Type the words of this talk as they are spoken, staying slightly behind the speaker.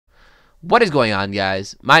What is going on,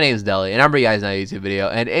 guys? My name is Deli, and I'm bringing you guys another YouTube video.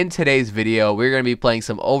 And in today's video, we're going to be playing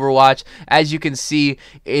some Overwatch. As you can see,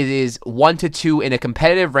 it is 1-2 in a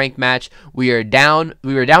competitive ranked match. We were down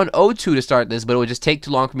 0-2 to start this, but it would just take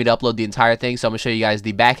too long for me to upload the entire thing. So I'm going to show you guys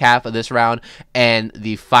the back half of this round and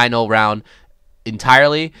the final round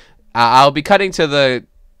entirely. I'll be cutting to the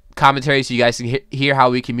commentary so you guys can hear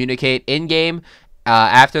how we communicate in game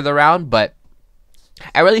after the round, but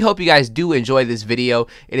I really hope you guys do enjoy this video.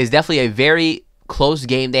 It is definitely a very close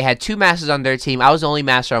game. They had two masters on their team. I was the only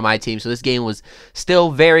master on my team, so this game was still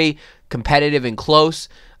very competitive and close.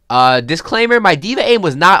 Disclaimer, my diva aim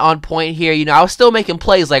was not on point here. You know, I was still making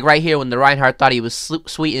plays like right here when the Reinhardt thought he was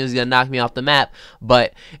sweet and was going to knock me off the map,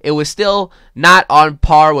 but it was still not on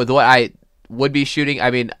par with what I would be shooting. I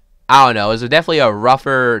mean, I don't know. It was definitely a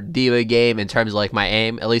rougher diva game in terms of like my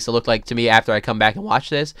aim. At least it looked like to me after I come back and watch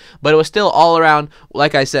this. But it was still all around,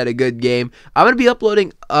 like I said, a good game. I'm going to be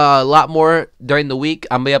uploading a lot more during the week.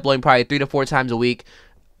 I'm going to be uploading probably 3 to 4 times a week.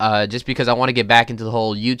 Just because I want to get back into the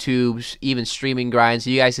whole YouTube, even streaming grind. So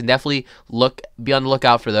you guys can definitely be on the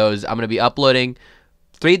lookout for those. I'm going to be uploading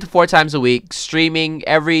 3 to 4 times a week. Streaming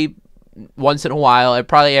every once in a while. And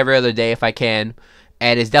probably every other day if I can.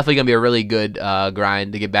 And it's definitely going to be a really good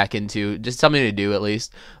grind to get back into. Just something to do at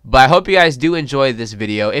least. But I hope you guys do enjoy this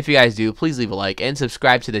video. If you guys do, please leave a like and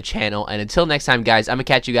subscribe to the channel. And until next time, guys, I'm going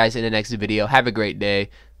to catch you guys in the next video. Have a great day.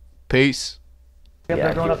 Peace. Yeah,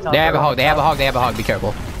 they have a hog. They have a hog. They have a hog. Be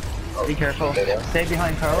careful. Be careful. Stay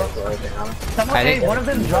behind Carlos. Someone, one of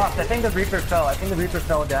them dropped. I think the Reaper fell. I think the Reaper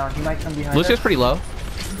fell down. He might come behind Lucio's pretty low.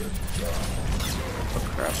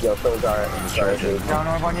 Yo, so sorry. Down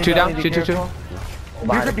orb on you. Two down. Two.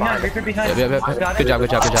 Reaper behind. Reaper behind. Yep. Good job.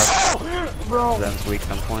 Bro. That's weak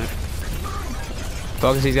on point.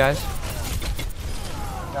 Focus these guys.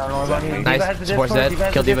 Down orb on you. Nice. Support's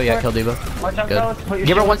dead. Kill Diva. Yeah, kill Diva. Good.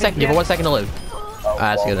 Give her 1 second. Give her 1 second to live.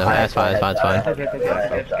 That's good enough. That's fine. That's fine.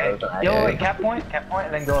 That's fine. Yo, wait, cap point,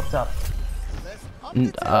 and then go up top.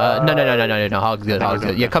 No. Hog's good. Hog's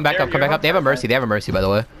good. Yeah, come back up. They have a mercy. By the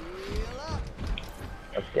way.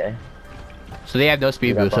 Okay. So they have no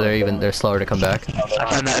speed boost, so they're slower to come back. I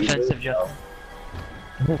found that offensive joke.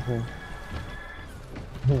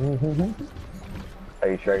 Are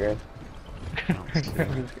you triggering?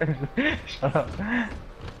 Shut up.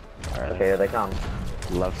 Okay, here they come.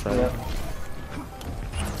 Left side. Yeah.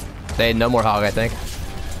 They had no more hog, I think.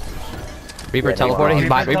 Reaper teleporting.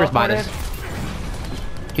 Reaper's behind us.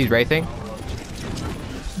 He's wraithing.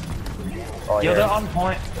 Oh, Yo, they're on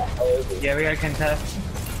point. Yeah, we gotta contest.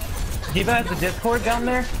 Diva has the Discord down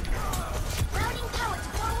there.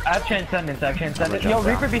 I have Transcendence. Yo,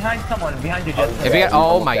 Reaper behind someone. Behind you, Justin. If we got,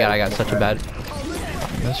 oh my god, I got such a bad.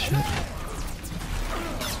 This shit.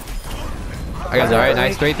 I got Zarya.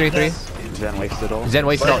 Nice. 3. Zen wasted all. Zen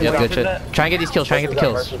wasted all. Yep, good shit. Try and get these kills. Try and get the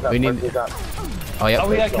kills. We need. Oh, yep. Oh,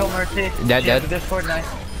 we gotta kill Mercy. Dead. Discord, nice.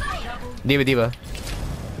 Diva.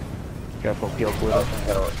 Careful, peel Pluto.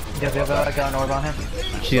 Yeah, I got an orb on him.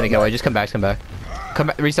 She's gonna get away. Just come back. Come back.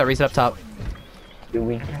 Reset up top. Do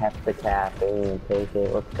we have the caffeine? Take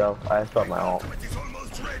it. Let's go. I start my ult.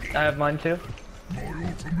 I have mine too.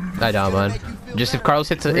 I don't, man. Just if Carlos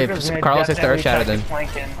hits the Earth Shatter, then.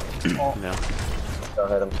 No. Go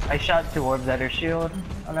hit him. I shot 2 orbs at her shield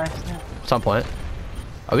on accident. At some point.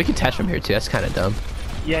 Oh, we can test from here too. That's kind of dumb.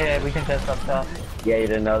 Yeah, we can test up top. Yeah, you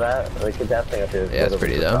didn't know that? We could definitely have to. Yeah, that's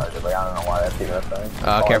pretty dumb. Like, I don't know why that's even a thing.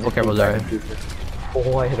 Careful, Zarya.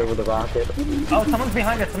 Oh, I hit her with a rocket. Oh, someone's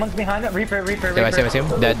behind us. Reaper. Yeah, I see him.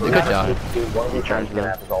 Dead. Good job. Dude, one of you trying to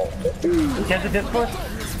get his ult. He has a Discord?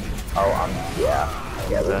 Oh, yeah.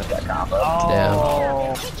 Yeah, we just got combo.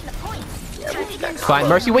 Oh. Yeah, we just got combo. Fine.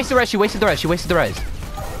 Mercy wasted the res. She wasted the res.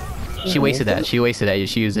 She wasted that. She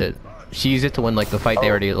used it. She used it to win like the fight they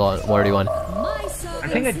already won. I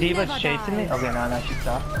think a Diva's chasing me. Okay, no, she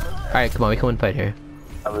stopped. Alright, come on. We can win fight here.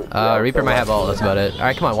 Reaper might have all. That's about it.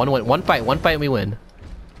 Alright, come on. One fight and we win.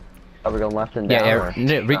 Are we going left and down?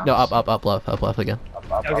 No, up left again.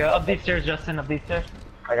 Okay, up these stairs, Justin. Up these stairs.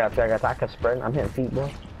 I got you. I can sprint. I'm hitting feet,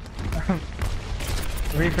 boy.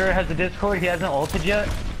 Reaper has a Discord. He hasn't ulted yet.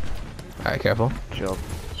 Alright, careful. Chill.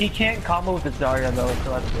 He can't combo with the Zarya though,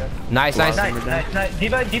 so that's good. Nice. Nice.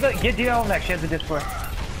 Diva, get Diva on next. She has a Discord.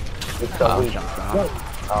 It's so weak.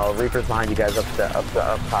 Oh, Reaper's behind you guys up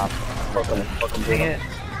top. Fucking Dang it.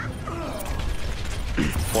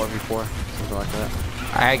 4v4, something like that.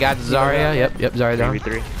 I got Zarya. Yep, Zarya down.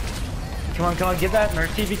 3v3. Come on, get that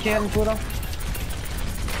Mercy if you can, Pluto.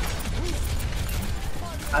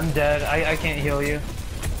 I'm dead. I can't heal you.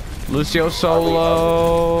 Lucio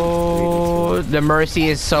solo. The Mercy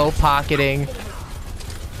is so pocketing.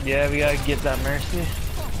 Yeah, we gotta get that Mercy.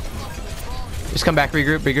 Just come back,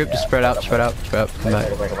 regroup, just spread out, come back.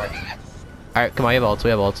 Alright, come on, we have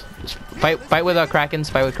ults. Just fight with Krakens,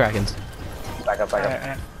 Back up.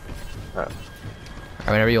 Alright. Alright,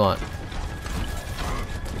 whenever you want.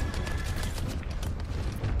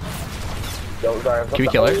 Can we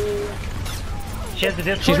kill her? She has the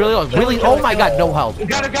Discord. She's really low, oh my god, no health.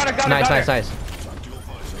 Got her. Nice. Do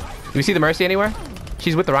we see the Mercy anywhere?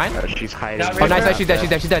 She's with the Ryan? She's hiding. Oh, nice, she's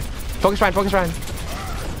dead. Focus Ryan.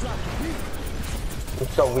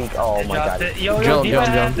 It's so weak. Oh my god. Drill him.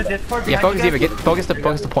 Yeah, focus Eva. Focus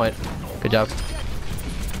the point. Good job.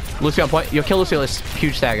 Lucy on point. You'll kill Lucy with this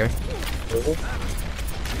huge stagger.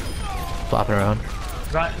 Flopping around.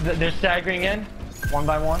 Right, they're staggering in. One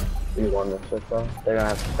by one. We won this shit though. They're gonna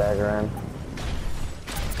have to stagger in.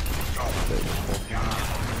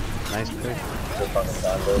 Nice pick.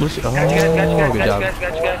 Lucy. Oh, good job.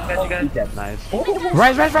 Gotcha. Nice.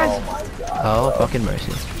 Rise. Oh my god. Oh, fucking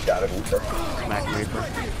Mercy. Gotta be sick. Smack Reaper.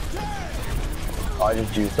 Oh, I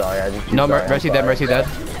just juiced, sorry. No, Mercy dead.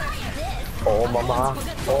 Oh mama.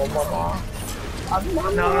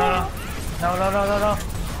 No.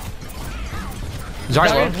 Zarya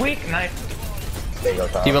That low. is weak. Nice. There you go,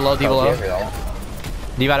 Tom. Diva low. Yeah.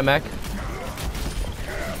 Diva out of mech.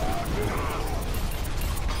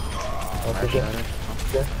 We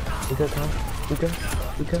good, Tom.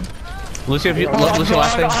 Lucy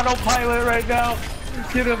last thing. Autopilot right now.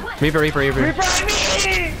 Get him. Reaper. Reaper on me.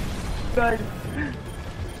 Nice.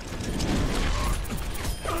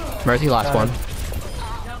 Mercy last one.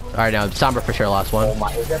 Alright, now Sombra for sure last one. Oh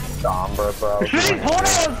my, is that Sombra, bro? Did he pull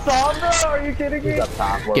out Sombra? Are you kidding me?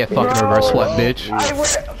 Get fucking reverse sweat, bitch. I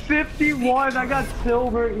went 51. I got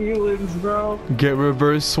silver Elims, bro. Get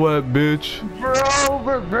reverse sweat, bitch. Bro,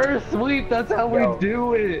 reverse sweep. That's how we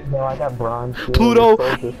do it. No, I got bronze. Too. Pluto,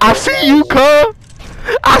 I see you, cuz.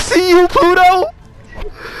 I see you, Pluto.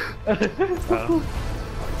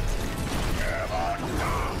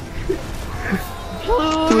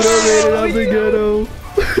 Pluto made it out the ghetto.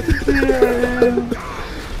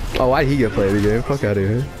 Oh, why'd he get played the game? Fuck out of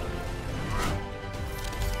here.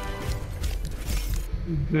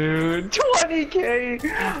 Dude, 20k!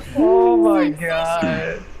 Oh my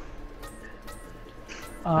god.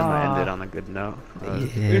 I'm gonna end it on a good note.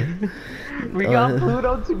 Yeah. We got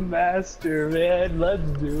Pluto to master, man. Let's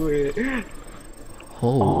do it.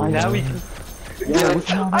 Oh, Now we can.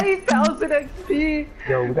 8,000 XP!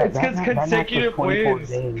 Yo, It's because consecutive wins.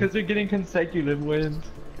 Because we're getting consecutive wins.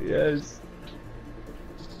 Yes.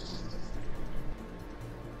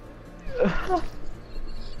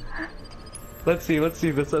 Let's see this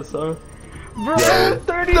SR. Bro,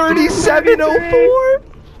 3704!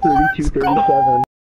 32, 37.